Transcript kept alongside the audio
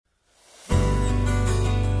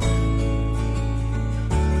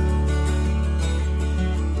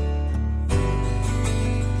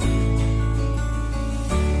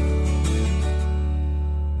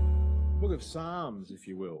Psalms, if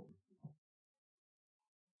you will.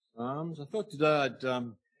 Psalms. I thought today I'd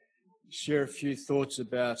share a few thoughts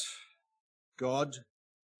about God,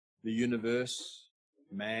 the universe,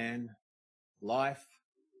 man, life,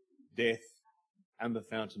 death, and the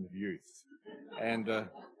fountain of youth. And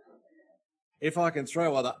if I can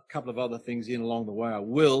throw a couple of other things in along the way, I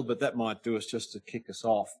will, but that might do us just to kick us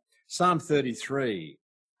off. Psalm 33.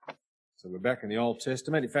 So we're back in the Old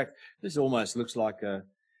Testament. In fact, this almost looks like the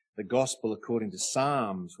Gospel according to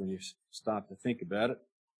Psalms when you start to think about it.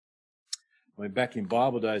 We're back in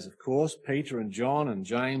Bible days, of course. Peter and John and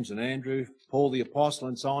James and Andrew, Paul the Apostle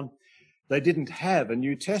and so on. They didn't have a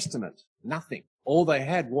New Testament. Nothing. All they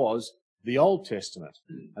had was the Old Testament.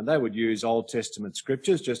 And they would use Old Testament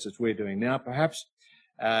scriptures, just as we're doing now, perhaps.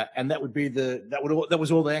 And that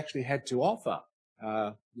was all they actually had to offer.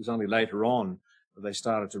 It was only later on that they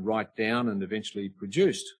started to write down and eventually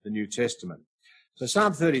produced the New Testament. So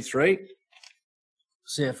Psalm 33,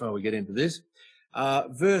 see how far we get into this.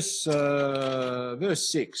 Verse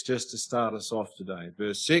 6, just to start us off today.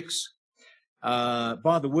 Verse 6,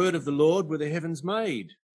 by the word of the Lord were the heavens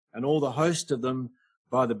made, and all the host of them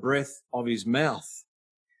by the breath of his mouth.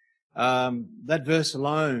 That verse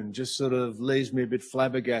alone just sort of leaves me a bit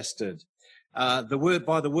flabbergasted. By the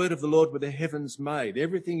word of the Lord were the heavens made.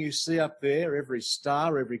 Everything you see up there, every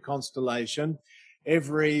star, every constellation,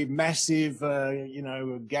 every massive,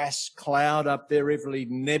 gas cloud up there, every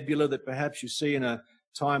nebula that perhaps you see in a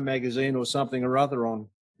Time magazine or something or other on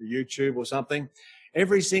YouTube or something,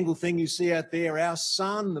 every single thing you see out there, our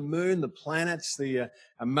sun, the moon, the planets, the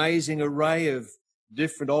amazing array of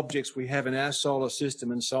different objects we have in our solar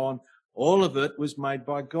system and so on, all of it was made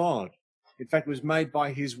by God. In fact, it was made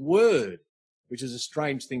by his word, which is a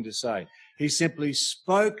strange thing to say. He simply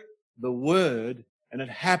spoke the word and it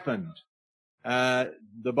happened.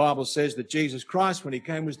 The Bible says that Jesus Christ, when he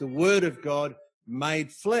came, was the Word of God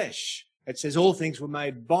made flesh. It says all things were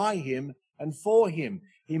made by him and for him.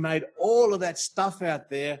 He made all of that stuff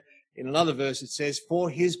out there. In another verse it says, for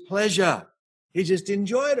his pleasure. He just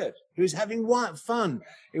enjoyed it. He was having fun.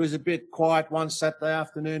 It was a bit quiet one Saturday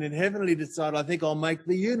afternoon in heaven, and he decided, I think I'll make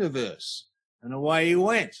the universe. And away he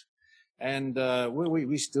went. And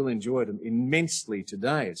we still enjoy it immensely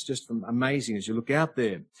today. It's just amazing as you look out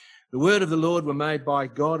there. The word of the Lord were made by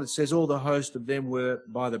God. It says all the host of them were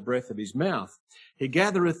by the breath of his mouth. He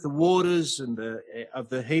gathereth the waters of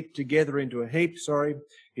the heap together into a heap.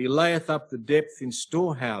 He layeth up the depth in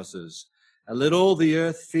storehouses. And let all the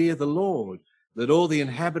earth fear the Lord. Let all the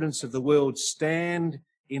inhabitants of the world stand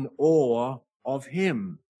in awe of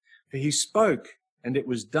him. For he spoke, and it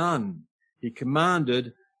was done. He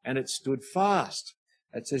commanded, and it stood fast.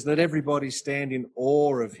 It says, let everybody stand in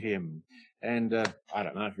awe of him. And I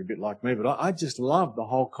don't know if you're a bit like me, but I just love the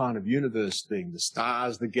whole kind of universe thing, the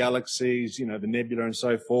stars, the galaxies, the nebula and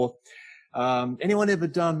so forth. Anyone ever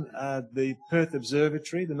done the Perth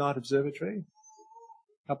Observatory, the night observatory?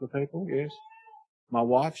 A couple of people, yes. My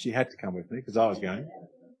wife, she had to come with me because I was going.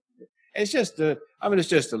 It's just, it's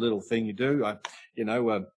just a little thing you do.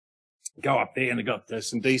 Go up there and they've got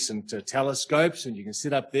some decent telescopes and you can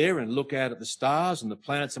sit up there and look out at the stars and the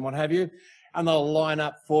planets and what have you. And they'll line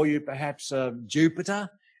up for you perhaps Jupiter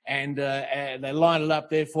and they line it up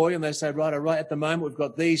there for you and they say, right, at the moment we've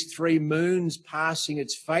got these 3 moons passing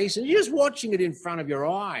its face and you're just watching it in front of your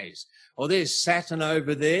eyes. Or there's Saturn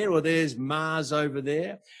over there or there's Mars over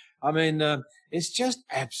there. It's just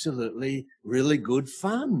absolutely really good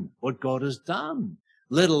fun what God has done.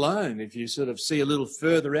 Let alone if you sort of see a little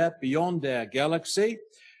further out beyond our galaxy.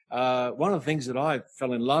 One of the things that I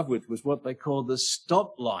fell in love with was what they call the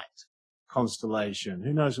stoplight constellation.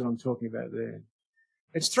 Who knows what I'm talking about there?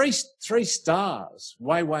 It's three stars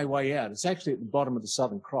way out. It's actually at the bottom of the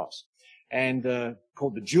Southern Cross and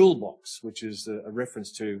called the Jewel Box, which is a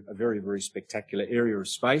reference to a very, very spectacular area of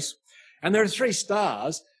space. And there are 3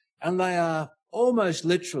 stars and they are almost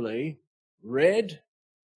literally red,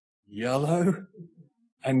 yellow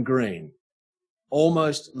and green.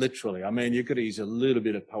 Almost literally. You could use a little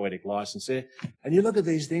bit of poetic license there. And you look at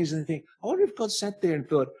these things and you think, I wonder if God sat there and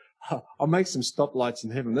thought, I'll make some stoplights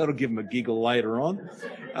in heaven. That'll give them a giggle later on.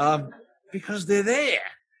 Because they're there.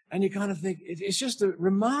 And you kind of think, it's just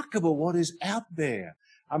remarkable what is out there.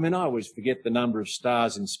 I always forget the number of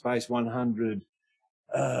stars in space, 100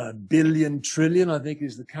 billion trillion, I think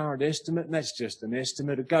is the current estimate. And that's just an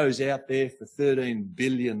estimate. It goes out there for 13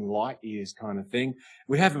 billion light years kind of thing.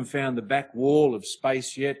 We haven't found the back wall of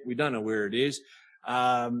space yet. We don't know where it is.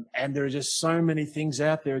 And there are just so many things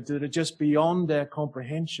out there that are just beyond our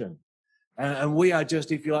comprehension. And we are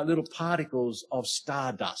just, if you like, little particles of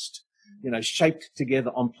stardust, shaped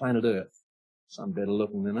together on planet Earth. Some better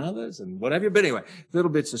looking than others and whatever. But anyway, little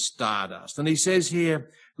bits of stardust. And he says here,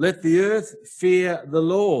 let the earth fear the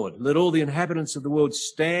Lord. Let all the inhabitants of the world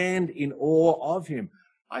stand in awe of him.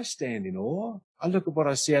 I stand in awe. I look at what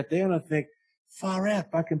I see out there and I think, far out.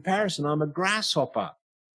 By comparison, I'm a grasshopper.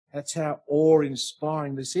 That's how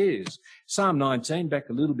awe-inspiring this is. Psalm 19, back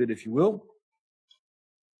a little bit if you will.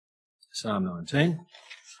 Psalm 19.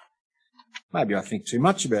 Maybe I think too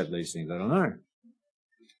much about these things. I don't know.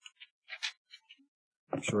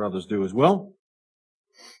 I'm sure others do as well.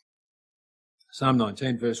 Psalm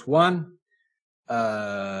 19, verse 1.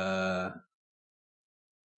 Verse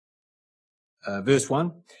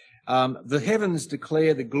 1. The heavens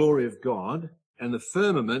declare the glory of God, and the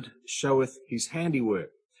firmament showeth his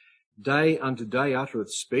handiwork. Day unto day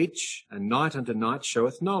uttereth speech, and night unto night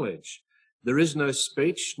showeth knowledge. There is no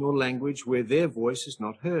speech nor language where their voice is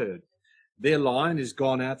not heard. Their line is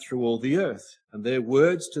gone out through all the earth, and their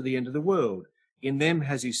words to the end of the world. In them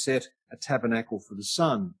has he set a tabernacle for the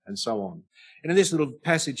sun, and so on. And in this little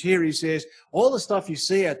passage here, he says, all the stuff you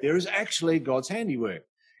see out there is actually God's handiwork.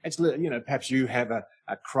 It's, perhaps you have a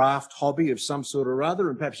craft hobby of some sort or other,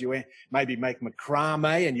 and perhaps you maybe make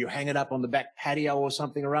macrame and you hang it up on the back patio or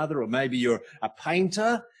something or other, or maybe you're a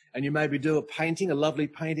painter and you maybe do a lovely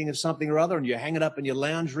painting of something or other, and you hang it up in your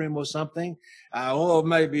lounge room or something. Or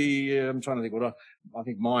maybe, I'm trying to think I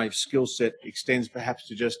think my skill set extends perhaps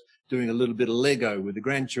to just doing a little bit of Lego with the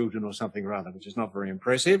grandchildren or something or other, which is not very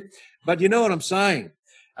impressive. But you know what I'm saying?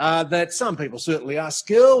 That some people certainly are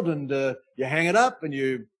skilled, and you hang it up and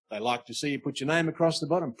they like to see you put your name across the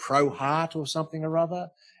bottom, Pro Heart or something or other.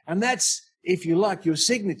 And that's, if you like, your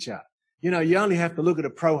signature. You only have to look at a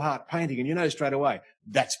Pro Heart painting and you know straight away,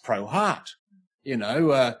 that's Pro Heart.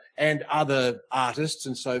 And other artists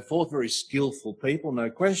and so forth, very skillful people, no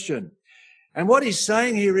question. And what he's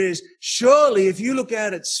saying here is, surely if you look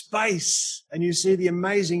out at space and you see the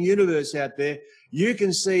amazing universe out there, you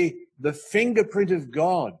can see the fingerprint of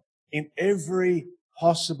God in every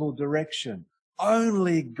possible direction.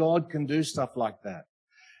 Only God can do stuff like that.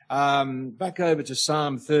 Back over to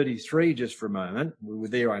Psalm 33 just for a moment. We were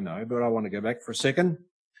there, I know, but I want to go back for a second.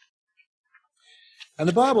 And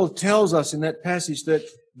the Bible tells us in that passage that,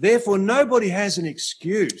 therefore, nobody has an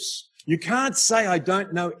excuse. You can't say, I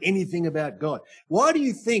don't know anything about God. Why do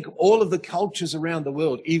you think all of the cultures around the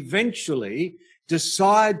world eventually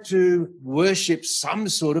decide to worship some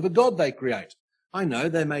sort of a God they create? I know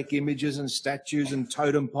they make images and statues and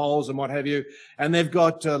totem poles and what have you, and they've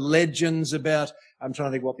got legends about, I'm trying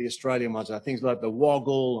to think what the Australian ones are, things like the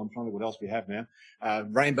woggle, I'm trying to think what else we have now,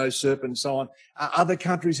 rainbow serpent and so on. Other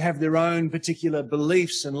countries have their own particular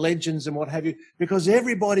beliefs and legends and what have you, because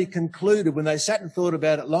everybody concluded when they sat and thought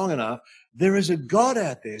about it long enough, there is a God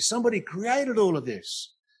out there. Somebody created all of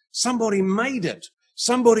this. Somebody made it.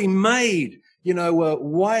 Somebody made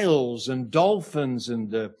whales and dolphins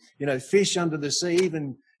and, fish under the sea,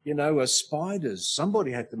 even, spiders.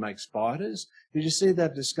 Somebody had to make spiders. Did you see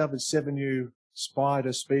they've discovered 7 new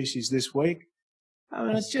spider species this week? I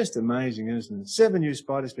mean, it's just amazing, isn't it? 7 new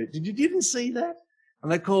spider species. You didn't see that?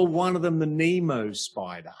 And they call one of them the Nemo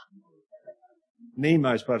spider.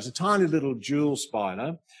 Nemo spider. It's a tiny little jewel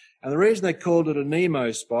spider. And the reason they called it a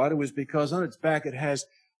Nemo spider was because on its back it has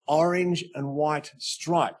orange and white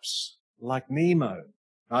stripes, like Nemo.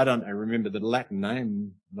 I don't remember the Latin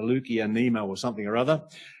name, Malukia Nemo or something or other.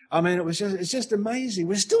 I mean, it's just amazing.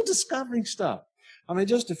 We're still discovering stuff. I mean,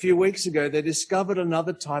 just a few weeks ago, they discovered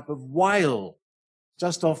another type of whale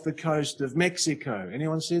just off the coast of Mexico.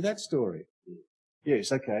 Anyone see that story?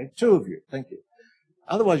 Yes, okay. 2 of you. Thank you.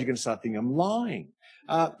 Otherwise, you're going to start thinking I'm lying.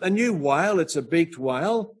 A new whale, it's a beaked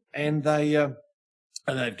whale, and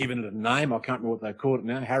they've given it a name. I can't remember what they called it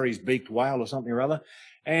now, Harry's beaked whale or something or other.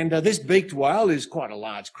 And this beaked whale is quite a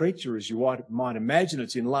large creature, as you might imagine.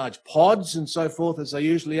 It's in large pods and so forth, as they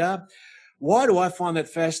usually are. Why do I find that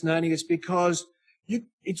fascinating? It's because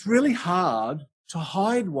it's really hard to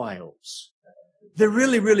hide whales. They're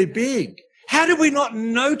really, really big. How did we not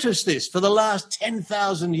notice this for the last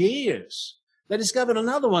 10,000 years? They discovered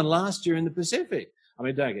another one last year in the Pacific. I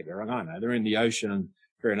mean, don't get me wrong, I know they're in the ocean, and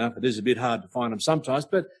fair enough, it is a bit hard to find them sometimes,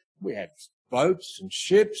 but we have boats and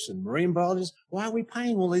ships and marine biologists. Why are we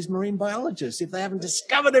paying all these marine biologists if they haven't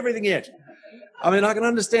discovered everything yet? I mean, I can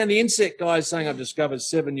understand the insect guys saying I've discovered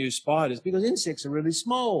 7 new spiders, because insects are really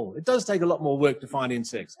small. It does take a lot more work to find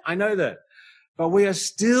insects. I know that. But we are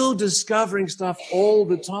still discovering stuff all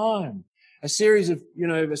the time. A series of,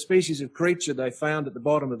 a species of creature they found at the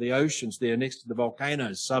bottom of the oceans there next to the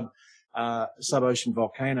volcanoes, sub-ocean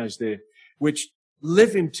volcanoes there, which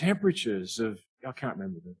live in temperatures of, I can't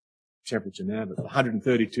remember temperature now, but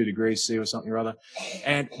 132 degrees C or something or other,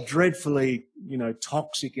 and dreadfully,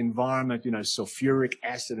 toxic environment, sulfuric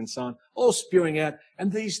acid and so on, all spewing out,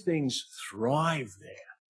 and these things thrive there.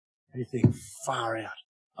 And you think, far out.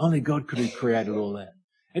 Only God could have created all that.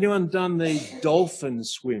 Anyone done the dolphin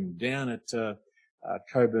swim down at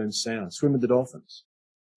Coburn Sound? Swim with the dolphins?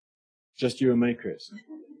 Just you and me, Chris.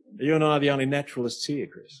 You and I are the only naturalists here,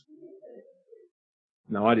 Chris.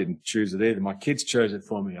 No, I didn't choose it either. My kids chose it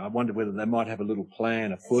for me. I wondered whether they might have a little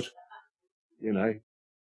plan afoot,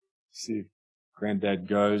 see if Granddad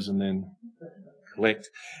goes and then collect.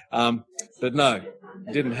 But no,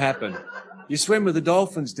 it didn't happen. You swim with the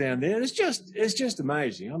dolphins down there. It's just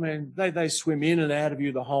amazing. I mean, they swim in and out of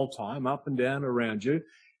you the whole time, up and down around you,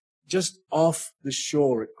 just off the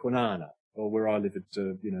shore at Kwinana, or where I live at,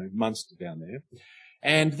 Munster down there.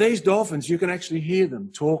 And these dolphins, you can actually hear them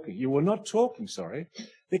talking. You were not talking, sorry.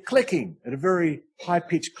 They're clicking at a very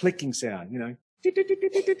high-pitched clicking sound,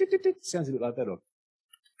 Sounds a bit like that.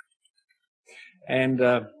 And,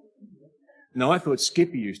 no, I thought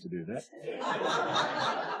Skippy used to do that.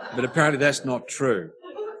 But apparently that's not true.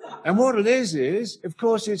 And what it is, of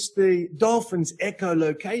course, it's the dolphin's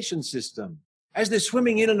echolocation system. As they're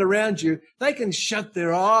swimming in and around you, they can shut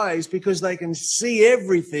their eyes because they can see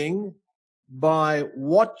everything by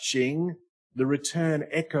watching the return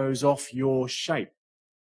echoes off your shape.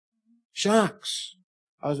 Sharks.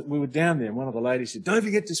 We were down there and one of the ladies said, don't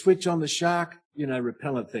forget to switch on the shark,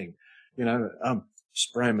 repellent thing.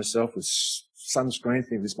 Spraying myself with sunscreen,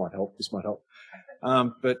 thinking this might help.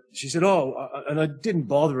 But she said, and I didn't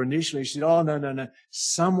bother initially. She said, no.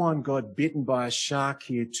 Someone got bitten by a shark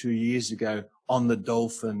here 2 years ago on the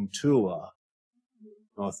dolphin tour.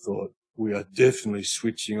 I thought, we are definitely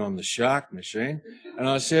switching on the shark machine. And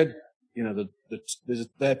I said,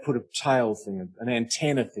 they put a tail thing, an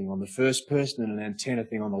antenna thing on the first person and an antenna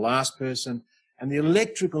thing on the last person. And the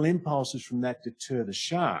electrical impulses from that deter the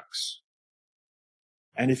sharks.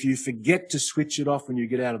 And if you forget to switch it off when you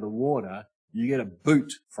get out of the water, you get a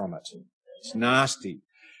boot from it. It's nasty.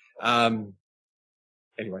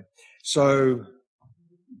 Anyway, so,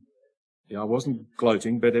 I wasn't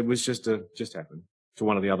gloating, but it was just happened to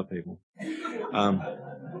one of the other people.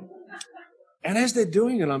 And as they're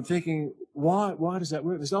doing it, I'm thinking, why does that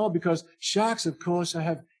work? It's all because sharks, of course,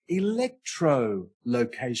 have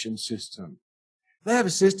electrolocation system. They have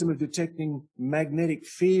a system of detecting magnetic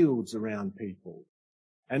fields around people.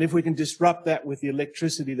 And if we can disrupt that with the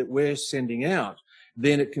electricity that we're sending out,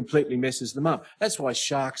 then it completely messes them up. That's why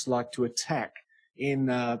sharks like to attack in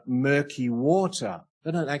murky water.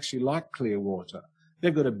 They don't actually like clear water.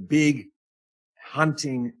 They've got a big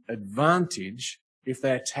hunting advantage if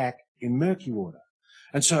they attack in murky water.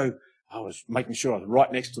 And so I was making sure I was right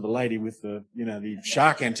next to the lady with the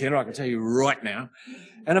shark antenna, I can tell you right now.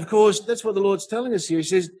 And of course, that's what the Lord's telling us here. He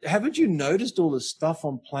says, haven't you noticed all the stuff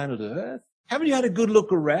on planet Earth? Haven't you had a good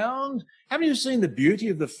look around? Haven't you seen the beauty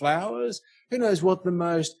of the flowers? Who knows what the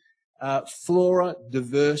most flora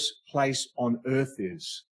diverse place on Earth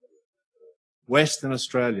is? Western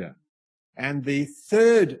Australia. And the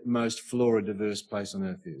third most flora diverse place on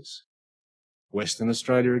Earth is Western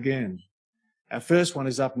Australia again. Our first one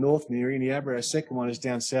is up north near Eneabba. Our second one is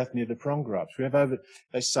down south near the Prongrubs. We have over,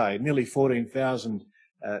 they say, nearly 14,000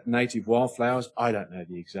 native wildflowers. I don't know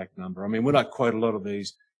the exact number. I mean, when I quote a lot of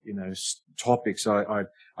these, topics, I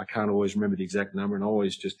can't always remember the exact number, and I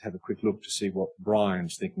always just have a quick look to see what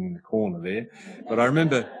Brian's thinking in the corner there. But I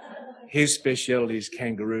remember his speciality is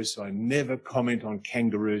kangaroos, so I never comment on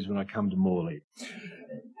kangaroos when I come to Morley.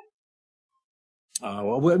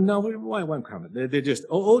 No, we won't comment. They're just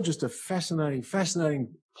all just a fascinating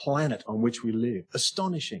planet on which we live.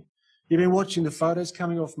 Astonishing. You've been watching the photos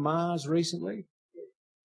coming off Mars recently?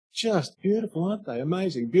 Just beautiful, aren't they?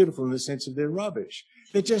 Amazing. Beautiful in the sense of they're rubbish.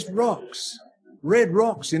 They're just rocks. Red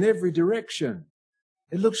rocks in every direction.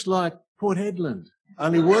 It looks like Port Hedland,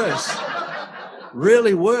 only worse.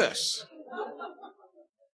 Really worse.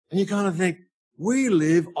 And you kind of think, we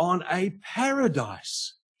live on a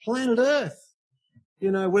paradise, planet Earth.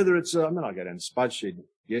 Whether it's, I got down to Spudshed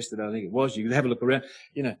yesterday, I think it was, you can have a look around,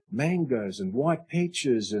 mangoes and white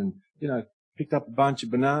peaches and, picked up a bunch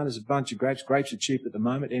of bananas, a bunch of grapes. Grapes are cheap at the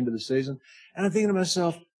moment, end of the season. And I'm thinking to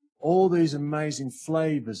myself, all these amazing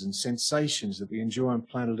flavors and sensations that we enjoy on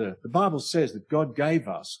planet Earth. The Bible says that God gave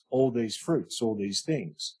us all these fruits, all these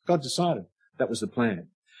things. God decided that was the plan.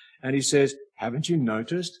 And he says, haven't you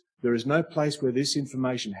noticed? There is no place where this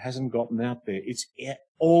information hasn't gotten out there. It's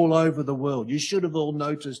all over the world. You should have all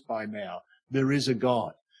noticed by now. There is a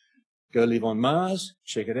God. Go live on Mars,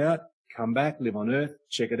 check it out. Come back, live on Earth,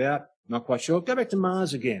 check it out. Not quite sure. Go back to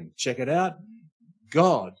Mars again. Check it out.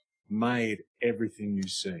 God made everything you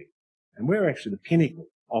see. And we're actually the pinnacle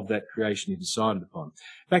of that creation he decided upon.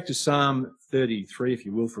 Back to Psalm 33, if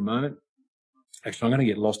you will, for a moment. Actually, I'm going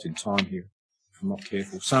to get lost in time here if I'm not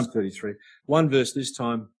careful. Psalm 33. One verse this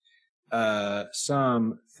time.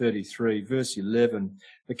 Psalm 33, verse 11.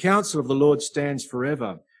 The counsel of the Lord stands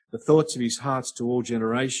forever, the thoughts of his hearts to all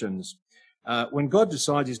generations. When God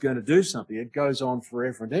decides he's going to do something, it goes on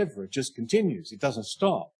forever and ever. It just continues. It doesn't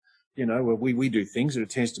stop. You know, we do things that it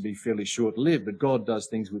tends to be fairly short-lived, but God does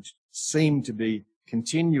things which seem to be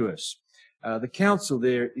continuous. The counsel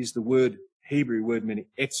there is the word, Hebrew word meaning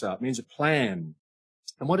etzah. It means a plan.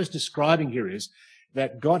 And what it's describing here is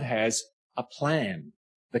that God has a plan.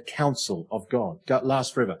 The counsel of God. God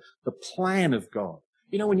lasts forever. The plan of God.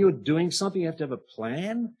 You know, when you're doing something, you have to have a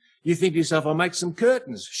plan. You think to yourself, I'll make some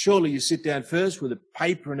curtains. Surely you sit down first with a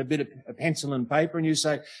paper and a bit of a pencil and paper and you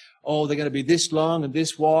say, oh, they're going to be this long and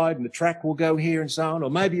this wide and the track will go here and so on. Or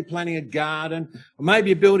maybe you're planning a garden. Or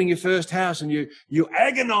maybe you're building your first house and you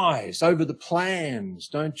agonize over the plans,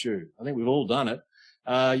 don't you? I think we've all done it.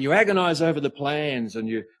 You agonize over the plans and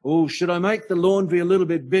should I make the laundry a little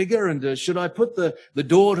bit bigger? And should I put the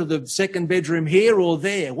door to the second bedroom here or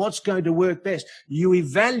there? What's going to work best? You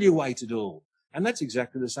evaluate it all. And that's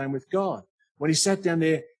exactly the same with God. When he sat down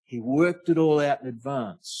there, he worked it all out in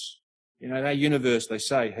advance. You know, our universe, they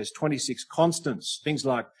say, has 26 constants, things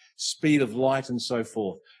like speed of light and so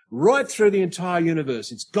forth. Right through the entire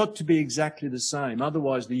universe, it's got to be exactly the same.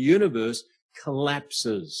 Otherwise, the universe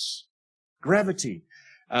collapses. Gravity.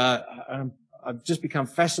 I've just become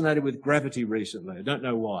fascinated with gravity recently. I don't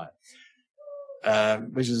know why.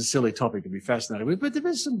 Which is a silly topic to be fascinated with, but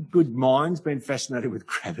there's some good minds been fascinated with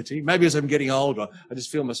gravity. Maybe as I'm getting older, I just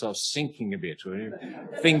feel myself sinking a bit.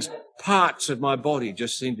 Parts of my body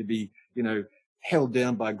just seem to be, held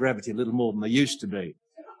down by gravity a little more than they used to be.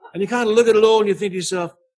 And you kind of look at it all and you think to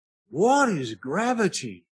yourself, what is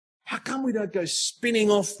gravity? How come we don't go spinning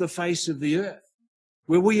off the face of the earth?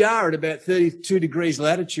 Where we are at about 32 degrees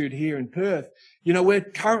latitude here in Perth, we're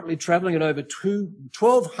currently travelling at over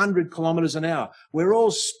 1,200 kilometres an hour. We're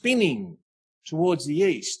all spinning towards the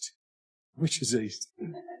east. Which is east?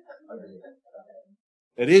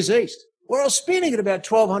 It is east. We're all spinning at about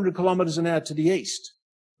 1,200 kilometres an hour to the east.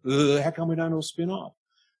 How come we don't all spin off?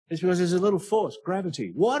 It's because there's a little force,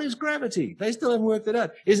 gravity. What is gravity? They still haven't worked it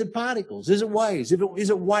out. Is it particles? Is it waves? Is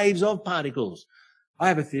it waves of particles? I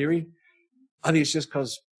have a theory. I think it's just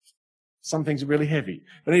because some things are really heavy.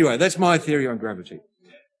 But anyway, that's my theory on gravity.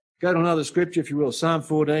 Go to another scripture, if you will, Psalm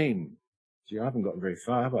 14. Gee, I haven't gotten very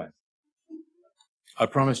far, have I? I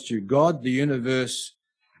promised you God, the universe,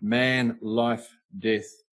 man, life, death,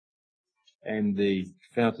 and the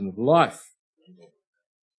fountain of life.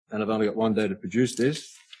 And I've only got one day to produce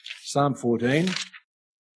this. Psalm 14.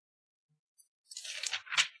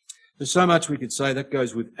 There's so much we could say that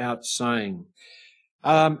goes without saying.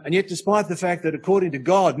 And yet, despite the fact that according to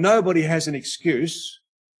God, nobody has an excuse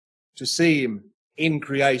to see him in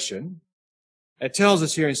creation, it tells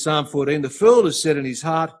us here in Psalm 14, the fool has said in his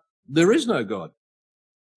heart, there is no God.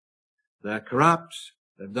 They are corrupt.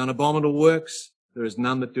 They've done abominable works. There is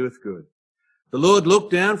none that doeth good. The Lord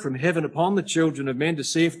looked down from heaven upon the children of men to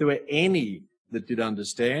see if there were any that did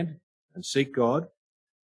understand and seek God.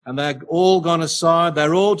 And they are all gone aside.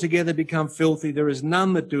 They're all together become filthy. There is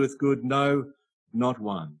none that doeth good, no, not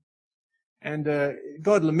one. And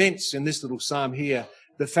God laments in this little psalm here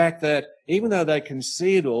the fact that even though they can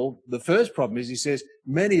see it all, the first problem is, he says,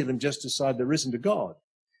 many of them just decide there isn't a God.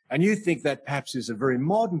 And you think that perhaps is a very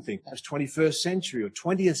modern thing, perhaps 21st century or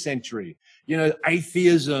 20th century,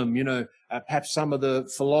 atheism, perhaps some of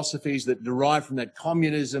the philosophies that derive from that,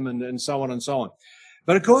 communism and so on and so on.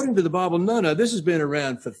 But according to the Bible, no, this has been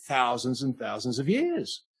around for thousands and thousands of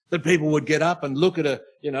years, that people would get up and look at a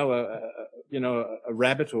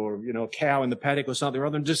rabbit or, a cow in the paddock or something or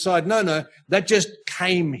other and decide, no, that just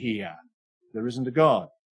came here. There isn't a God.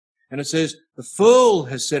 And it says, the fool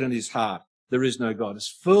has said in his heart, there is no God. It's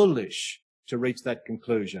foolish to reach that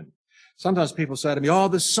conclusion. Sometimes people say to me,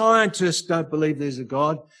 the scientists don't believe there's a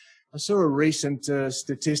God. I saw a recent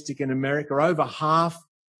statistic in America. Over half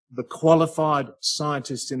the qualified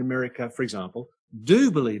scientists in America, for example,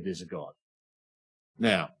 do believe there's a God.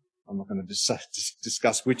 Now, I'm not going to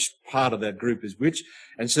discuss which part of that group is which,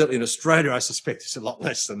 and certainly in Australia I suspect it's a lot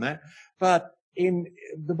less than that. But in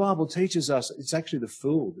the Bible teaches us it's actually the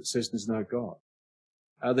fool that says there's no God,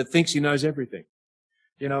 that thinks he knows everything.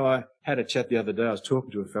 I had a chat the other day. I was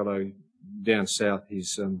talking to a fellow down south,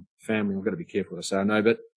 his family. I've got to be careful what I say, I know,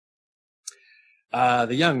 but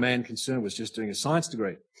the young man concerned was just doing a science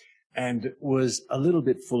degree and was a little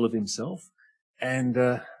bit full of himself.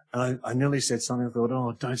 And And I nearly said something. I thought,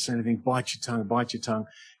 oh, don't say anything. Bite your tongue, bite your tongue.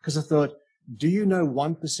 Because I thought, do you know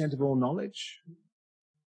 1% of all knowledge?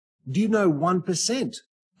 Do you know 1%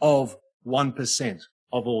 of 1%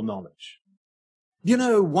 of all knowledge? Do you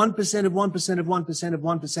know 1% of 1% of 1% of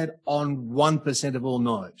 1% on 1% of all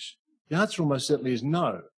knowledge? The answer almost certainly is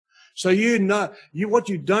no. So you know, what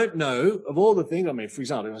you don't know of all the things, I mean, for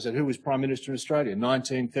example, if I said, who was Prime Minister in Australia in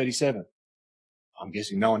 1937? I'm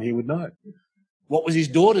guessing no one here would know. What was his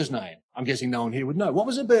daughter's name? I'm guessing no one here would know. What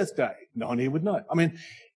was her birthday? No one here would know. I mean,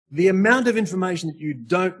 the amount of information that you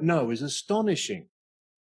don't know is astonishing.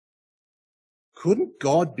 Couldn't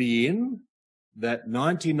God be in that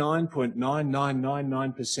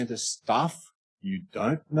 99.9999% of stuff you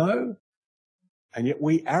don't know? And yet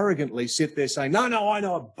we arrogantly sit there saying, no, I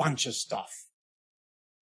know a bunch of stuff.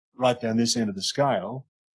 Right down this end of the scale,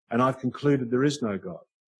 and I've concluded there is no God.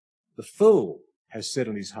 The fool has said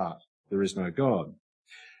in his heart, there is no God.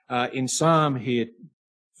 In Psalm here,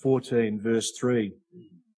 14, verse 3,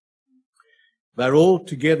 they're all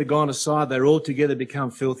together gone aside, they're all together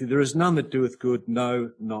become filthy. There is none that doeth good,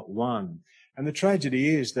 no, not one. And the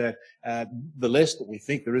tragedy is that the less that we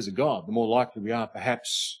think there is a God, the more likely we are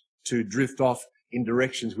perhaps to drift off in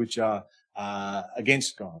directions which are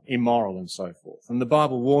against God, immoral and so forth. And the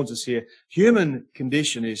Bible warns us here, human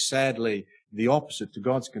condition is sadly the opposite to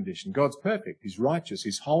God's condition. God's perfect, He's righteous,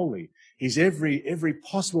 He's holy, He's every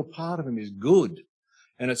possible part of Him is good.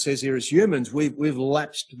 And it says here, as humans, we've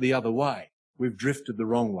lapsed the other way. We've drifted the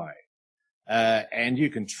wrong way. And you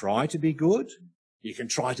can try to be good. You can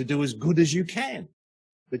try to do as good as you can.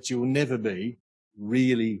 But you'll never be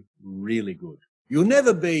really, really good. You'll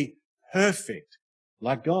never be perfect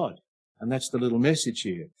like God. And that's the little message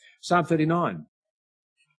here. Psalm 39.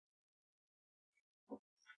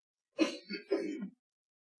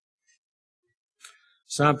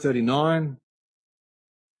 Psalm 39,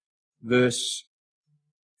 verse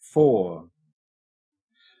 4.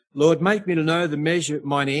 Lord, make me to know the measure of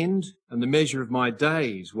mine end and the measure of my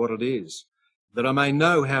days, what it is, that I may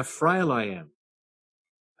know how frail I am.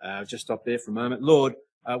 Just stop there for a moment. Lord,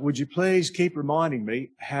 would you please keep reminding me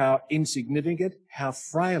how insignificant, how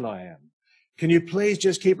frail I am? Can you please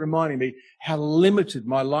just keep reminding me how limited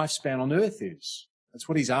my lifespan on earth is? That's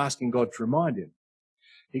what he's asking God to remind him.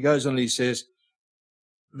 He goes on and he says,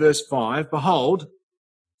 verse 5, behold,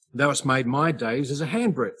 thou hast made my days as a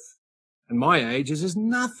handbreadth, and my age is as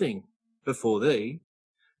nothing before thee.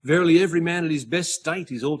 Verily, every man at his best state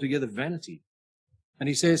is altogether vanity. And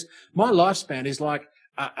he says, my lifespan is like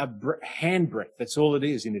a handbreadth. That's all it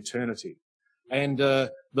is in eternity. And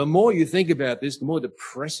the more you think about this, the more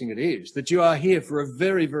depressing it is that you are here for a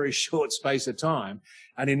very, very short space of time.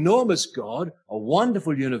 An enormous God, a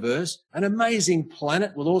wonderful universe, an amazing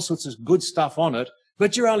planet with all sorts of good stuff on it,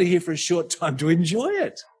 but you're only here for a short time to enjoy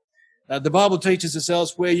it. The Bible teaches us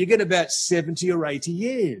elsewhere you get about 70 or 80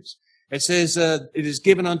 years. It says it is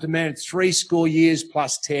given unto man 80 years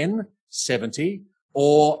plus 10, 70,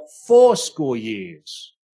 or 80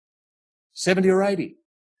 years, 70 or 80.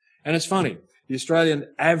 And it's funny, the Australian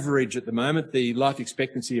average at the moment, the life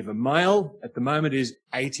expectancy of a male at the moment is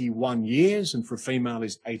 81 years, and for a female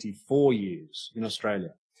is 84 years in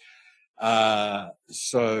Australia.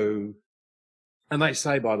 And they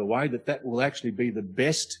say, by the way, that will actually be the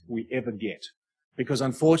best we ever get. Because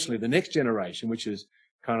unfortunately, the next generation, which is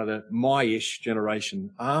kind of the my-ish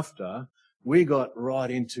generation after, we got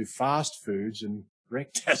right into fast foods and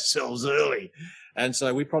wrecked ourselves early. And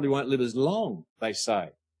so we probably won't live as long, they say.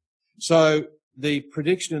 So the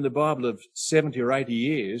prediction in the Bible of 70 or 80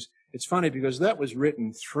 years, it's funny because that was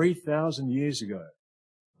written 3,000 years ago,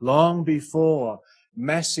 long before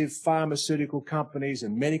massive pharmaceutical companies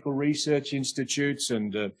and medical research institutes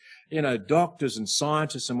and, doctors and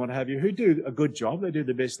scientists and what have you, who do a good job. They do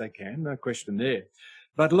the best they can, no question there.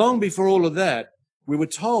 But long before all of that, we were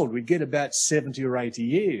told we'd get about 70 or 80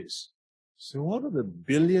 years. So what are the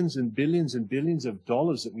billions and billions and billions of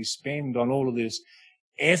dollars that we spend on all of this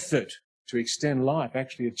effort to extend life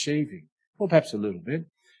actually achieving? Well, perhaps a little bit,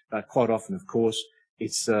 but quite often, of course,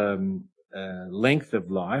 it's length of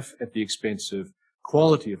life at the expense of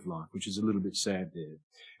quality of life, which is a little bit sad there.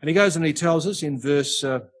 And he goes and he tells us in verse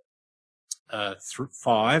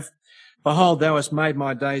 5, behold, thou hast made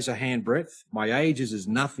my days a handbreadth, my age is as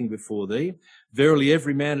nothing before thee. Verily,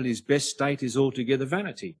 every man in his best state is altogether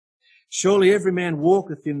vanity. Surely every man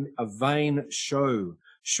walketh in a vain show.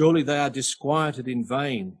 Surely they are disquieted in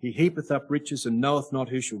vain. He heapeth up riches and knoweth not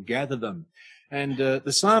who shall gather them. And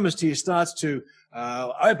the psalmist here starts to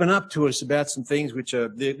open up to us about some things which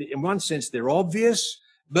are, in one sense, they're obvious,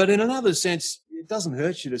 but in another sense, it doesn't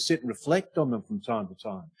hurt you to sit and reflect on them from time to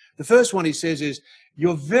time. The first one he says is,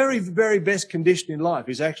 your very, very best condition in life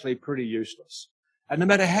is actually pretty useless. And no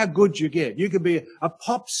matter how good you get, you could be a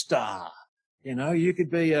pop star, you could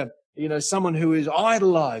be someone who is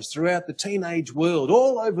idolized throughout the teenage world,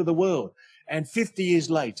 all over the world. And 50 years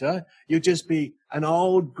later, you'll just be an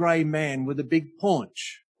old grey man with a big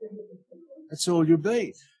paunch. That's all you'll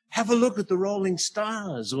be. Have a look at the Rolling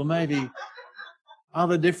Stars, or maybe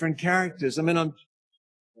other different characters. I mean,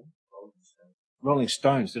 Rolling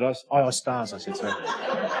Stones, did I? Oh, Stars, I said so.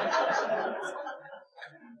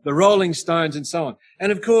 The Rolling Stones and so on.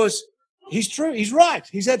 And of course, he's true. He's right.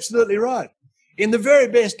 He's absolutely right. In the very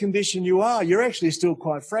best condition you are, you're actually still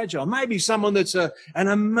quite fragile. Maybe someone that's an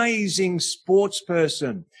amazing sports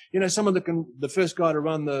person. Someone that the first guy to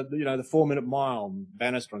run the 4-minute mile,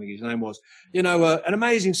 Bannister, I think his name was. An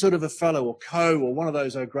amazing sort of a fellow, or or one of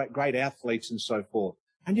those great athletes and so forth.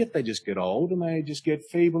 And yet they just get old and they just get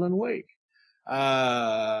feeble and weak.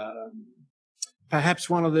 Perhaps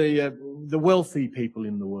one of the wealthy people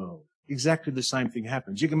in the world. Exactly the same thing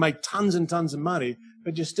happens. You can make tons and tons of money,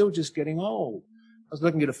 but you're still just getting old. I was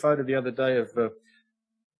looking at a photo the other day of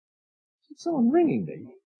someone ringing me.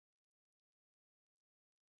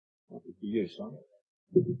 Might be for you, son.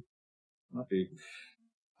 Might be.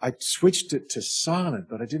 I switched it to silent,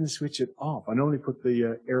 but I didn't switch it off. I normally put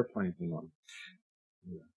the airplane thing on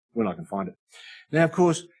when I can find it. Now, of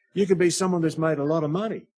course, you could be someone that's made a lot of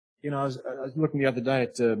money. I was looking the other day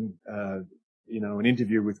at an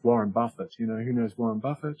interview with Warren Buffett. Who knows Warren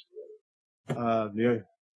Buffett? The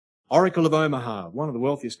Oracle of Omaha, one of the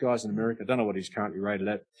wealthiest guys in America. I don't know what he's currently rated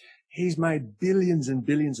at. He's made billions and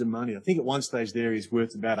billions of money. I think at one stage there he's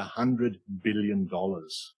worth about $100 billion,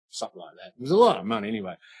 something like that. It was a lot of money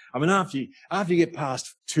anyway. I mean, after you get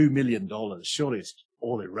past $2 million, surely it's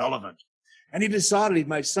all irrelevant. And he decided he'd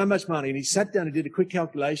made so much money, and he sat down and did a quick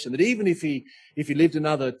calculation that even if he lived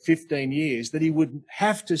another 15 years, that he would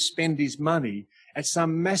have to spend his money at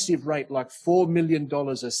some massive rate, like $4 million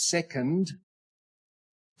a second,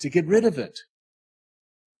 to get rid of it.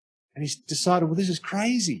 And he decided, well, this is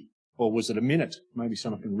crazy. Or was it a minute? Maybe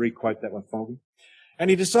someone can re-quote that one for me. And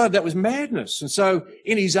he decided that was madness. And so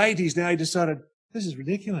in his 80s now, he decided, this is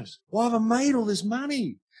ridiculous. Why have I made all this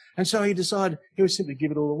money? And so he decided he would simply give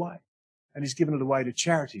it all away. And he's given it away to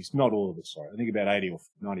charities. Not all of it, sorry. I think about 80 or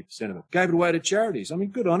 90% of it. Gave it away to charities. I mean,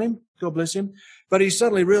 good on him. God bless him. But he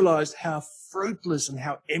suddenly realized how fruitless and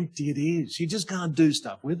how empty it is. He just can't do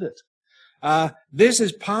stuff with it. This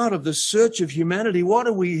is part of the search of humanity. What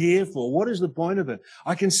are we here for? What is the point of it?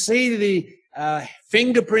 I can see the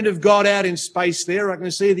fingerprint of God out in space there. I can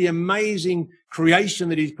see the amazing creation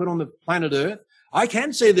that he's put on the planet Earth. I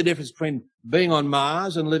can see the difference between being on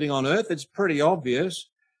Mars and living on Earth. It's pretty obvious.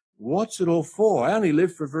 What's it all for? I only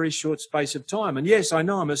live for a very short space of time. And yes, I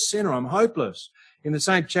know I'm a sinner. I'm hopeless. In the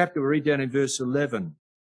same chapter, we read down in verse 11.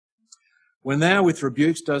 When thou with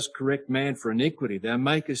rebukes dost correct man for iniquity, thou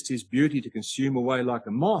makest his beauty to consume away like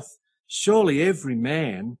a moth. Surely every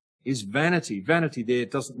man is vanity. Vanity there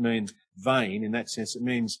doesn't mean vain in that sense. It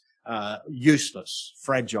means useless,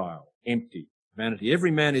 fragile, empty. Vanity.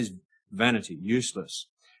 Every man is vanity, useless.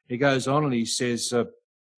 He goes on and he says,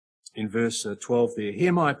 in verse 12 there,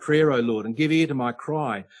 hear my prayer, O Lord, and give ear to my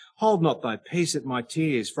cry. Hold not thy peace at my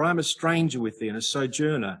tears, for I am a stranger with thee and a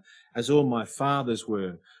sojourner, as all my fathers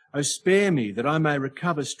were. O spare me, that I may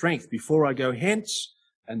recover strength before I go hence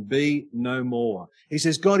and be no more. He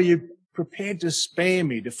says, God, are you prepared to spare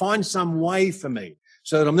me, to find some way for me,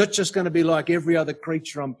 so that I'm not just going to be like every other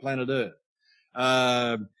creature on planet Earth?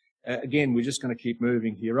 Again, we're just going to keep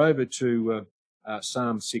moving here over to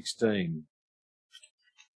Psalm 16.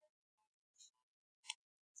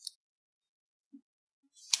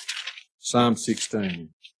 Psalm 16.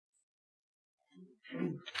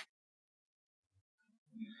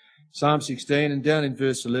 Psalm 16 and down in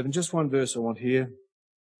verse 11, just one verse I want here.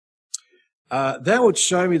 Thou wilt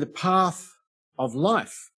show me the path of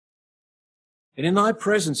life, and in thy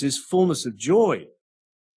presence is fullness of joy.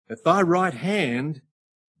 At thy right hand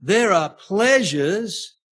there are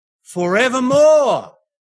pleasures forevermore.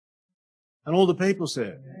 And all the people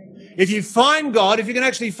said, if you find God, if you can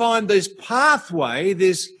actually find this pathway,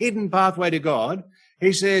 this hidden pathway to God,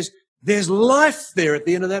 he says, there's life there at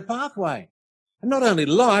the end of that pathway. And not only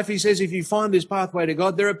life, he says, if you find this pathway to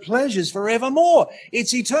God, there are pleasures forevermore.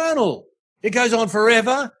 It's eternal. It goes on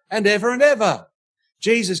forever and ever and ever.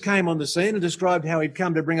 Jesus came on the scene and described how he'd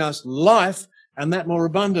come to bring us life and that more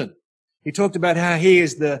abundant. He talked about how he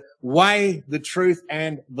is the way, the truth,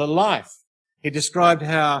 and the life. He described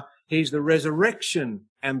how he's the resurrection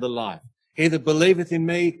and the life. He that believeth in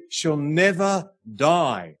me shall never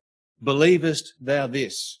die. Believest thou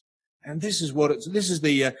this? And this is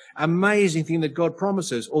the amazing thing that God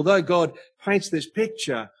promises. Although God paints this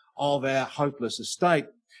picture of our hopeless estate,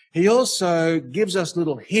 he also gives us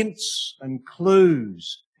little hints and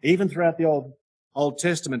clues, even throughout the Old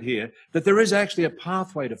Testament here, that there is actually a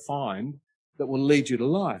pathway to find that will lead you to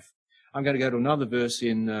life. I'm going to go to another verse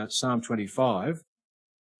in Psalm 25,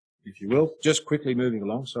 if you will. Just quickly moving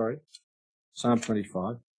along, sorry. Psalm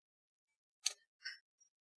 25.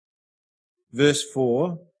 Verse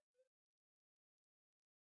 4.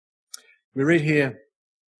 We read here,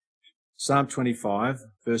 Psalm 25,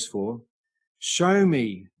 verse 4. Show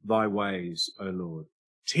me thy ways, O Lord.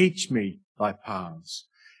 Teach me thy paths.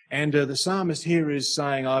 And the psalmist here is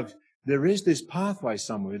saying, there is this pathway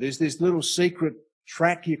somewhere. There's this little secret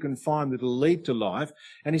track you can find that will lead to life.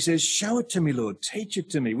 And he says, show it to me, Lord. Teach it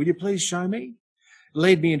to me. Will you please show me?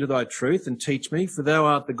 Lead me into thy truth and teach me, for thou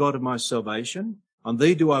art the God of my salvation. On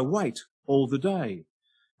thee do I wait all the day.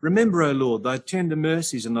 Remember, O Lord, thy tender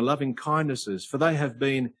mercies and the loving kindnesses, for they have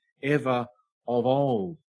been ever of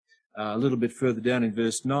old. A little bit further down in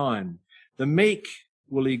verse 9. The meek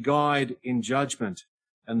will he guide in judgment,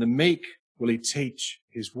 and the meek will he teach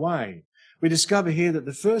his way. We discover here that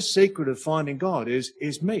the first secret of finding God is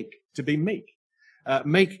meek, to be meek.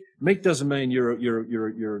 Meek doesn't mean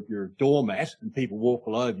you're a doormat and people walk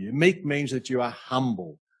all over you. Meek means that you are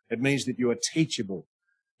humble. It means that you are teachable.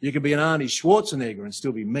 You can be an Arnie Schwarzenegger and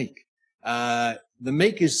still be meek. The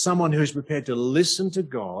meek is someone who is prepared to listen to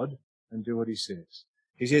God and do what he says.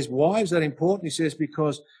 He says, why is that important? He says,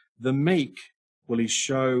 because the meek will he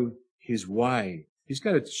show his way. He's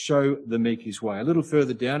going to show the meek his way. A little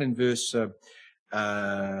further down in verse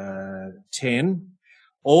 10,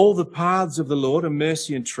 all the paths of the Lord are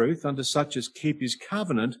mercy and truth unto such as keep his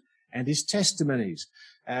covenant and his testimonies.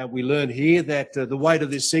 We learn here that the way to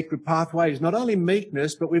this secret pathway is not only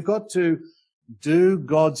meekness, but we've got to do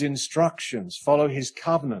God's instructions, follow his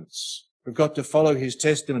covenants. We've got to follow his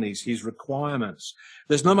testimonies, his requirements.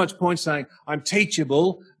 There's not much point saying, I'm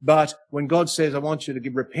teachable, but when God says, I want you to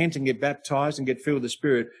repent and get baptized and get filled with the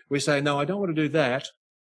Spirit, we say, no, I don't want to do that.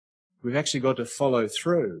 We've actually got to follow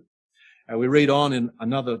through. We read on in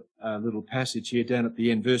another little passage here down at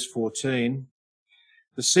the end, verse 14.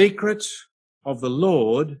 The secret of the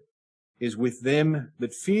Lord is with them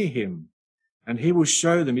that fear him, and he will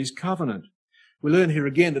show them his covenant. We learn here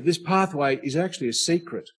again that this pathway is actually a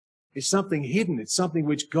secret. It's something hidden. It's something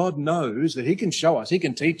which God knows that he can show us, he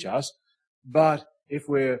can teach us, but if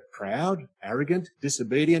we're proud, arrogant,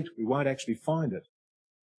 disobedient, we won't actually find it.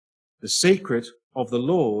 The secret of the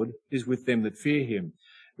Lord is with them that fear him.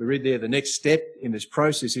 We read there the next step in this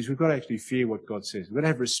process is we've got to actually fear what God says. We've got to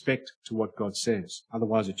have respect to what God says.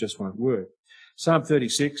 Otherwise it just won't work. Psalm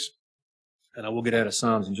 36, and I will get out of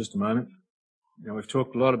Psalms in just a moment. Now we've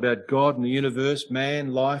talked a lot about God and the universe,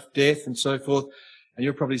 man, life, death, and so forth. And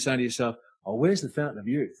you're probably saying to yourself, oh, where's the fountain of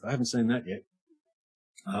youth? I haven't seen that yet.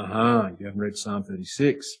 You haven't read Psalm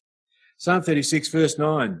 36. Psalm 36, verse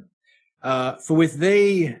 9. For with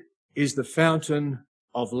thee is the fountain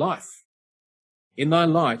of life. In thy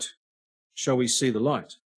light shall we see the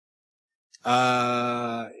light.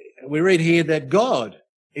 We read here that God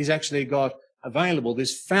is actually got available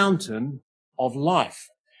this fountain of life.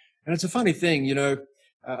 And it's a funny thing, you know,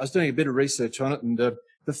 I was doing a bit of research on it, and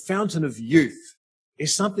the fountain of youth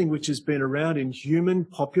is something which has been around in human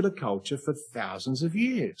popular culture for thousands of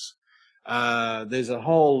years. There's a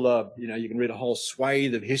whole, you can read a whole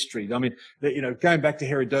swathe of history. I mean, going back to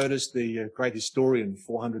Herodotus, the great historian,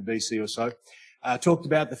 400 BC or so, talked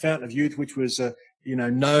about the fountain of youth, which was,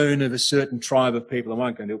 known of a certain tribe of people. I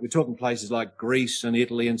won't go into it. We're talking places like Greece and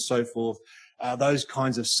Italy and so forth, those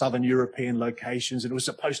kinds of southern European locations. And it was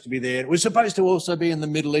supposed to be there. It was supposed to also be in the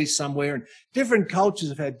Middle East somewhere. And different cultures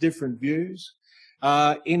have had different views.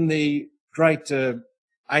 In the great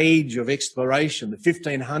age of exploration, the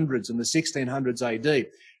 1500s and the 1600s AD,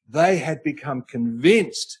 they had become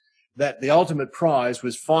convinced that the ultimate prize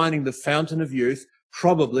was finding the fountain of youth,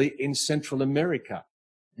 probably in Central America.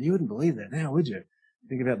 And you wouldn't believe that now, would you?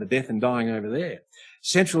 Think about the death and dying over there.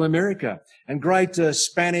 Central America, and great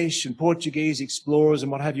Spanish and Portuguese explorers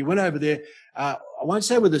and what have you went over there, I won't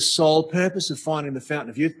say with the sole purpose of finding the fountain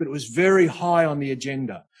of youth, but it was very high on the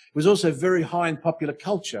agenda. It was also very high in popular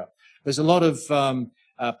culture. There's a lot of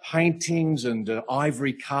paintings and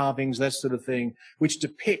ivory carvings, that sort of thing, which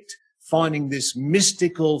depict finding this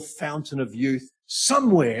mystical fountain of youth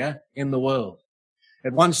somewhere in the world.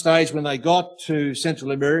 At one stage, when they got to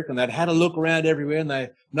Central America and they'd had a look around everywhere and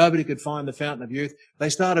nobody could find the fountain of youth, they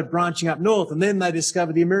started branching up north, and then they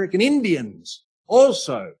discovered the American Indians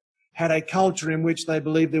also had a culture in which they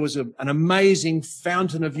believed there was an amazing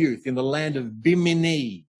fountain of youth in the land of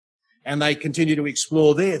Bimini. And they continue to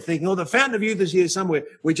explore there, thinking, oh, the fountain of youth is here somewhere.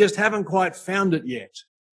 We just haven't quite found it yet.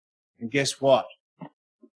 And guess what?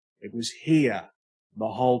 It was here the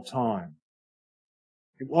whole time.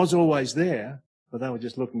 It was always there, but they were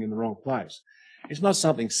just looking in the wrong place. It's not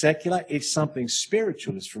something secular. It's something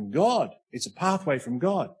spiritual. It's from God. It's a pathway from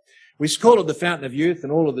God. We call it the fountain of youth,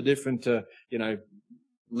 and all of the different,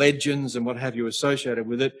 legends and what have you associated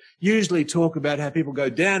with it usually talk about how people go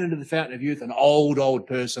down into the fountain of youth, an old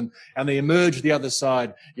person, and they emerge the other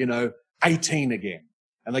side, 18 again.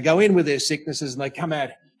 And they go in with their sicknesses and they come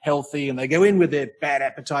out healthy, and they go in with their bad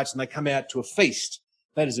appetites and they come out to a feast.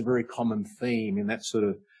 That is a very common theme in that sort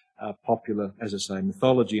of popular, as I say,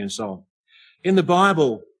 mythology and so on. In the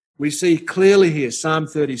Bible, we see clearly here, Psalm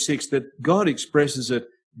 36, that God expresses it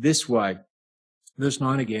this way. Verse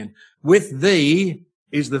 9 again. With thee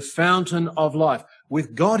is the fountain of life.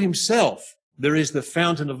 With God himself, there is the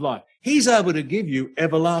fountain of life. He's able to give you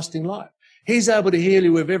everlasting life. He's able to heal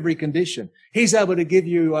you of every condition. He's able to give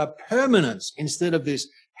you a permanence instead of this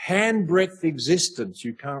handbreadth existence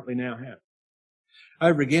you currently now have.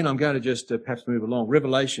 Over again, I'm going to just perhaps move along.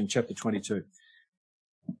 Revelation chapter 22.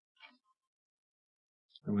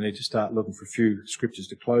 And we need to start looking for a few scriptures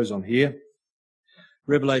to close on here.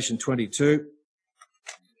 Revelation 22.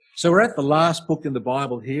 So we're at the last book in the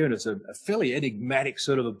Bible here, and it's a fairly enigmatic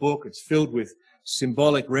sort of a book. It's filled with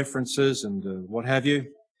symbolic references and what have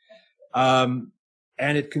you. And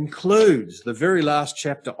it concludes the very last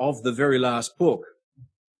chapter of the very last book,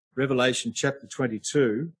 Revelation chapter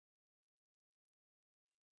 22,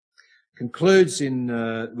 concludes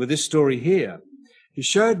with this story here. He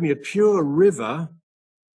showed me a pure river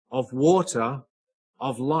of water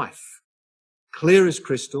of life, clear as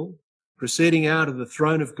crystal, proceeding out of the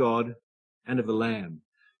throne of God and of the Lamb.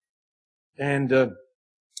 And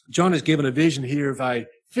John has given a vision here of a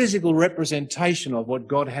physical representation of what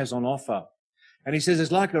God has on offer. And he says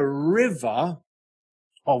it's like a river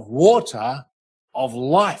of water of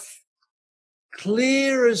life,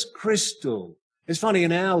 clear as crystal. It's funny,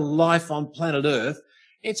 in our life on planet Earth,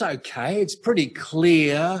 it's okay. It's pretty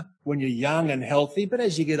clear when you're young and healthy, but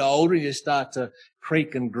as you get older, you start to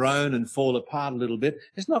creak and groan and fall apart a little bit.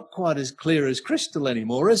 It's not quite as clear as crystal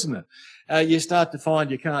anymore, isn't it? You start to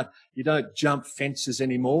find you don't jump fences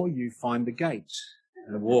anymore. You find the gate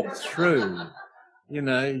and walk through.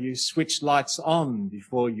 You switch lights on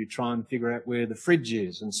before you try and figure out where the fridge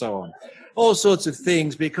is and so on. All sorts of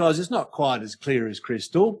things, because it's not quite as clear as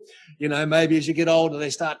crystal. Maybe as you get older,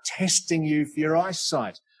 they start testing you for your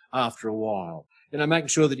eyesight after a while. Making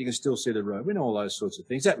sure that you can still see the road. We know all those sorts of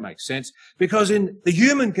things. That makes sense. Because in the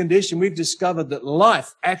human condition, we've discovered that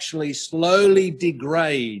life actually slowly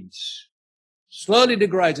degrades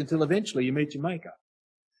until eventually you meet your Maker.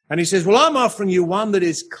 And he says, well, I'm offering you one that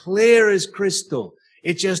is clear as crystal.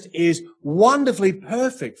 It just is wonderfully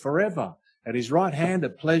perfect forever. At his right hand are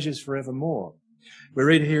pleasures forevermore. We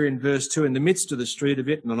read here in verse 2, in the midst of the street of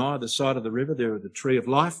it and on either side of the river there are the tree of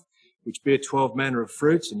life, which bear 12 manner of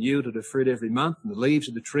fruits and yielded a fruit every month, and the leaves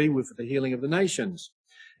of the tree were for the healing of the nations.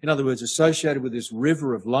 In other words, associated with this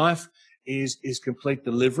river of life is complete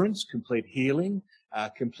deliverance, complete healing,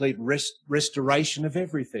 complete restoration of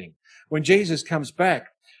everything. When Jesus comes back,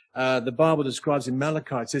 the Bible describes in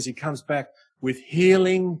Malachi, it says he comes back with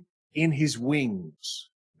healing in his wings.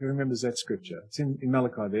 Who remembers that scripture? It's in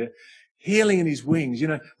Malachi there. Healing in his wings.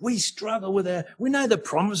 We struggle with we know the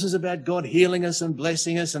promises about God healing us and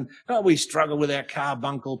blessing us, and we struggle with our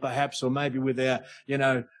carbuncle perhaps, or maybe with our,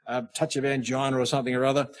 touch of angina or something or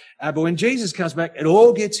other. But when Jesus comes back, it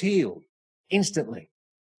all gets healed instantly.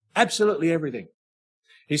 Absolutely everything.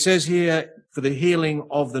 He says here, for the healing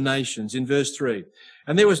of the nations in verse 3,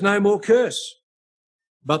 and there was no more curse,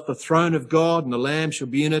 but the throne of God and the Lamb shall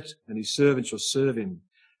be in it, and his servants shall serve him.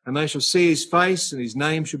 And they shall see his face, and his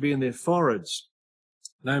name shall be in their foreheads.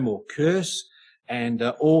 No more curse, and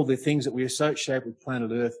all the things that we associate with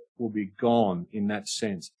planet Earth will be gone in that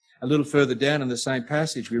sense. A little further down in the same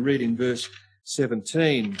passage, we read in verse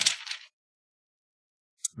 17.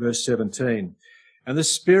 Verse 17. And the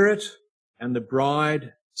Spirit and the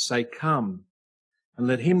bride say, come. And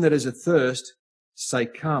let him that is athirst say,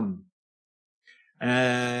 come.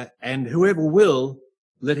 And whoever will,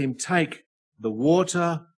 let him take the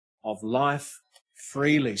water of life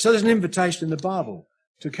freely. So there's an invitation in the Bible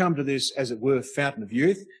to come to this, as it were, fountain of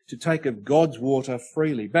youth, to take of God's water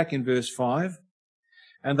freely. Back in verse 5,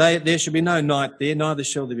 and there shall be no night there, neither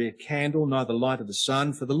shall there be a candle, neither light of the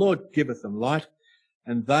sun, for the Lord giveth them light,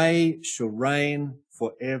 and they shall reign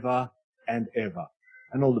forever and ever.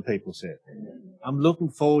 And all the people said, I'm looking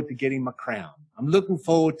forward to getting my crown. I'm looking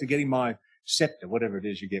forward to getting my scepter, whatever it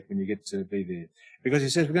is you get when you get to be there. Because he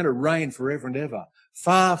says we're going to reign forever and ever,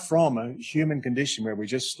 far from a human condition where we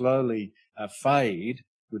just slowly fade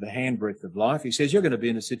with a handbreadth of life. He says you're going to be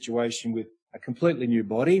in a situation with a completely new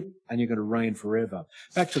body and you're going to reign forever.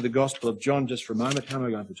 Back to the Gospel of John just for a moment. How am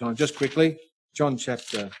I going for time? Just quickly, John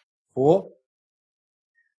chapter 4.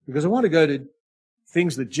 Because I want to go to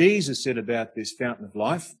things that Jesus said about this fountain of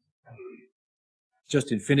life,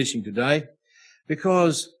 just in finishing today,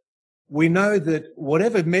 because we know that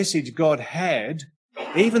whatever message God had,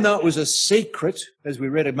 even though it was a secret, as we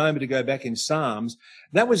read a moment ago back in Psalms,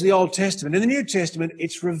 that was the Old Testament. In the New Testament,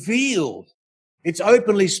 it's revealed. It's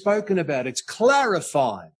openly spoken about. It's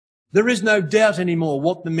clarified. There is no doubt anymore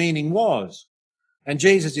what the meaning was. And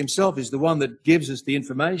Jesus himself is the one that gives us the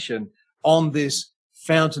information on this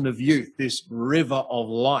fountain of youth, this river of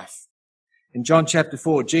life. In John chapter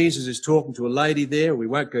 4, Jesus is talking to a lady there. We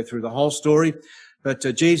won't go through the whole story, but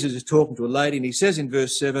Jesus is talking to a lady, and he says in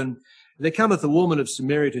verse 7, there cometh a woman of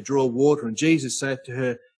Samaria to draw water, and Jesus saith to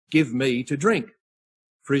her, give me to drink.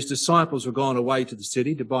 For his disciples were gone away to the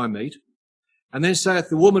city to buy meat. And then saith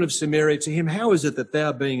the woman of Samaria to him, how is it that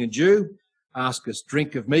thou, being a Jew, askest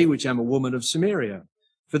drink of me, which am a woman of Samaria?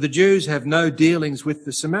 For the Jews have no dealings with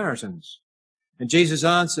the Samaritans. And Jesus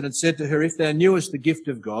answered and said to her, if thou knewest the gift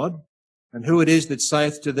of God, and who it is that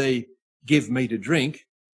saith to thee, give me to drink,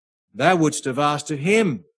 thou wouldst have asked of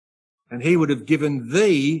him, and he would have given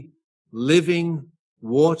thee living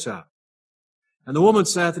water. And the woman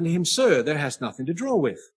saith unto him, sir, thou hast nothing to draw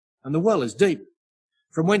with, and the well is deep.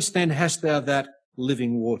 From whence then hast thou that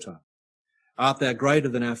living water? Art thou greater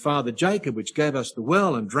than our father Jacob, which gave us the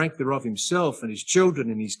well, and drank thereof himself, and his children,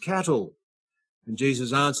 and his cattle? And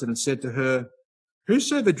Jesus answered and said to her,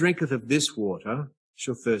 whosoever drinketh of this water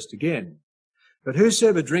shall thirst again. But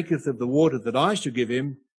whosoever drinketh of the water that I shall give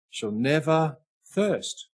him shall never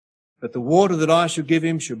thirst. But the water that I shall give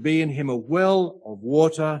him shall be in him a well of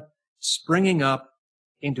water springing up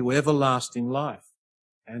into everlasting life.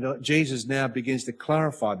 And Jesus now begins to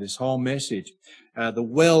clarify this whole message. The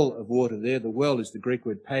well of water there, the well is the Greek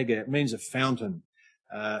word paga. It means a fountain,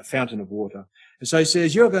 fountain of water. And so he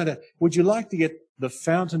says, would you like to get the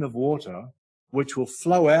fountain of water which will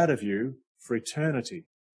flow out of you for eternity?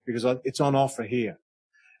 Because it's on offer here.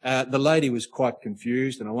 The lady was quite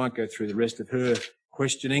confused, and I won't go through the rest of her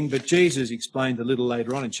questioning, but Jesus explained a little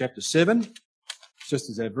later on in chapter 7, just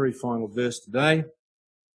as our very final verse today.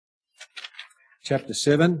 Chapter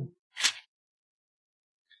 7,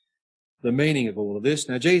 the meaning of all of this.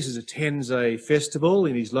 Now, Jesus attends a festival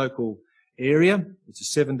in his local area.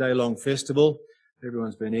 It's a 7-day long festival.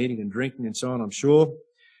 Everyone's been eating and drinking and so on, I'm sure.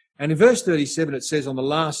 And in verse 37, it says, on the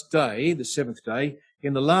last day, the 7th day,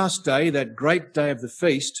 in the last day, that great day of the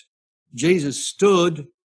feast, Jesus stood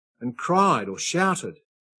and cried or shouted,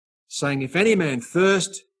 saying, if any man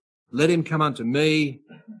thirst, let him come unto me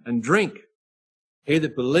and drink. He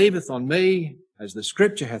that believeth on me, as the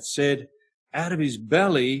scripture hath said, out of his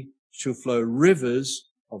belly shall flow rivers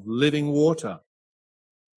of living water.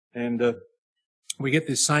 And we get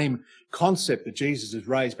this same concept that Jesus has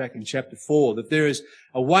raised back in chapter 4, that there is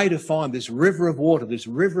a way to find this river of water, this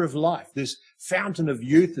river of life, this fountain of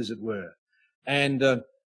youth, as it were. And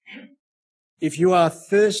if you are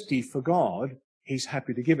thirsty for God, he's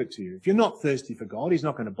happy to give it to you. If you're not thirsty for God, he's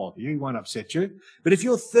not going to bother you. He won't upset you. But if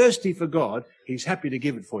you're thirsty for God, he's happy to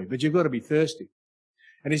give it for you. But you've got to be thirsty.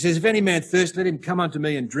 And he says, if any man thirst, let him come unto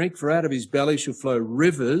me and drink, for out of his belly shall flow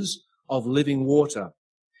rivers of living water.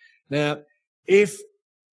 Now, if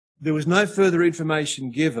there was no further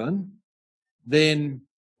information given, then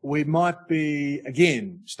we might be,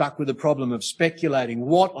 again, stuck with the problem of speculating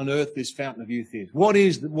what on earth this fountain of youth is. What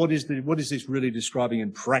is this really describing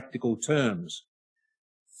in practical terms?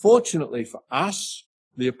 Fortunately for us,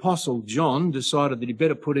 the Apostle John decided that he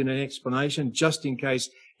better put in an explanation just in case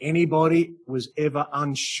anybody was ever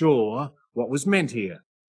unsure what was meant here.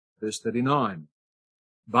 Verse 39.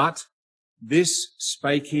 But this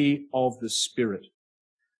spake he of the Spirit,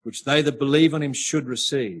 which they that believe on him should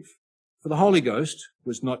receive. For the Holy Ghost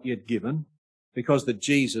was not yet given, because that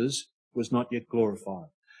Jesus was not yet glorified.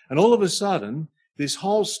 And all of a sudden, this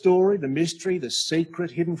whole story, the mystery, the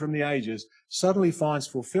secret hidden from the ages, suddenly finds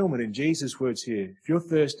fulfillment in Jesus' words here. If you're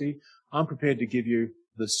thirsty, I'm prepared to give you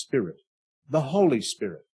the Spirit, the Holy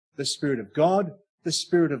Spirit, the Spirit of God, the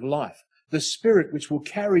Spirit of life, the Spirit which will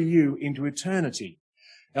carry you into eternity.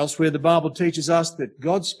 Elsewhere, the Bible teaches us that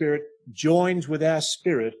God's Spirit joins with our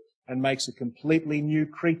spirit and makes a completely new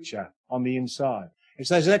creature on the inside. He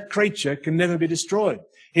says that creature can never be destroyed.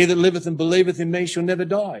 He that liveth and believeth in me shall never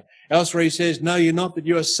die. Elsewhere he says, know you not that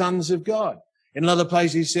you are sons of God. In another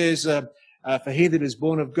place he says, for he that is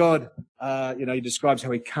born of God, he describes how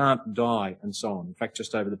he can't die and so on. In fact,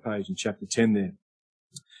 just over the page in chapter 10 there.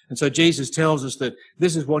 And so Jesus tells us that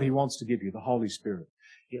this is what he wants to give you, the Holy Spirit.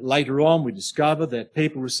 Later on, we discover that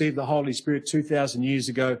people received the Holy Spirit 2,000 years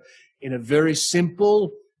ago in a very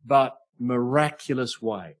simple but miraculous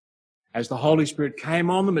way. As the Holy Spirit came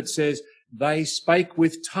on them, it says, they spake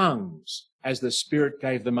with tongues as the Spirit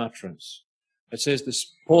gave them utterance. It says,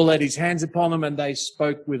 Paul laid his hands upon them and they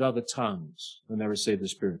spoke with other tongues when they received the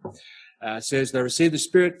Spirit. It says, they received the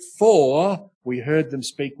Spirit for we heard them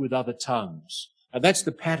speak with other tongues. And that's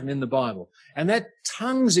the pattern in the Bible. And that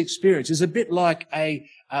tongues experience is a bit like a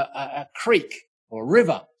creek or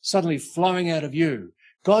river suddenly flowing out of you.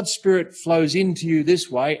 God's Spirit flows into you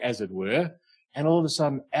this way, as it were, and all of a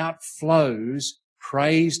sudden outflows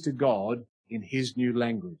praise to God in his new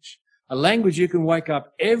language. A language you can wake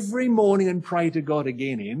up every morning and pray to God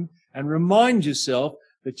again in and remind yourself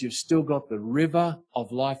that you've still got the river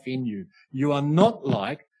of life in you. You are not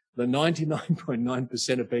like the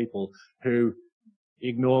 99.9% of people who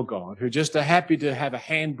ignore God, who just are happy to have a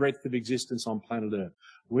handbreadth of existence on planet Earth.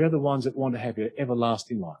 We're the ones that want to have your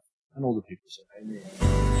everlasting life. And all the people say,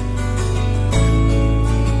 amen.